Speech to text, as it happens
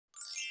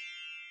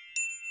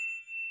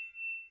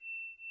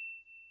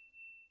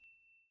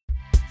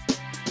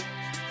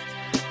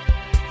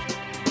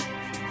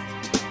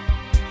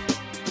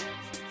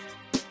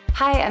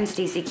Hi, I'm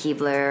Stacy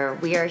Keibler.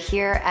 We are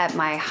here at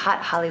my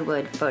Hot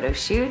Hollywood photo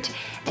shoot,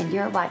 and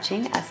you're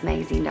watching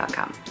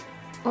usmagazine.com.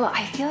 Well,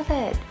 I feel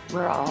that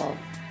we're all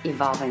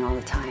evolving all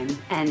the time,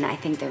 and I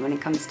think that when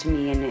it comes to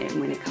me and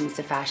when it comes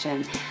to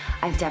fashion,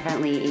 I've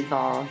definitely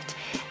evolved,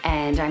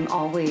 and I'm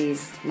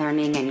always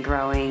learning and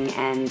growing,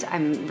 and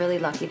I'm really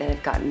lucky that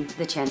I've gotten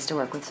the chance to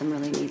work with some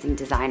really amazing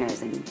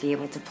designers and be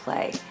able to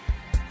play.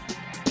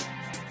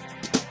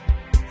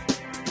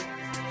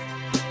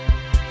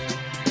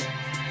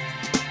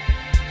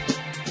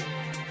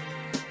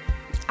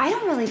 I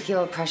don't really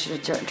feel pressure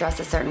to dress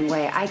a certain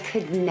way. I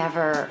could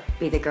never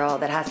be the girl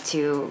that has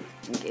to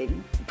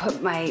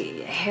put my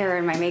hair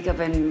and my makeup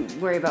and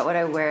worry about what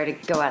I wear to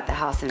go out the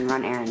house and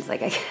run errands.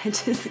 Like, I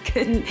just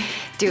couldn't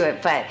do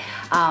it. But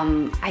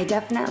I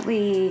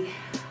definitely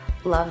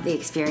love the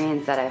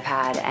experience that I've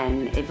had,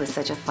 and it was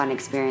such a fun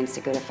experience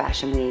to go to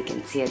Fashion Week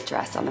and see a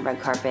dress on the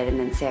red carpet and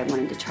then say I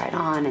wanted to try it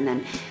on and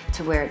then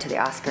to wear it to the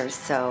Oscars.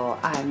 So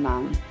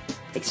I'm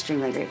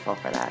extremely grateful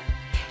for that.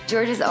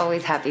 George is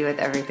always happy with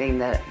everything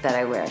that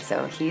I wear,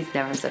 so he's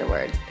never said a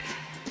word.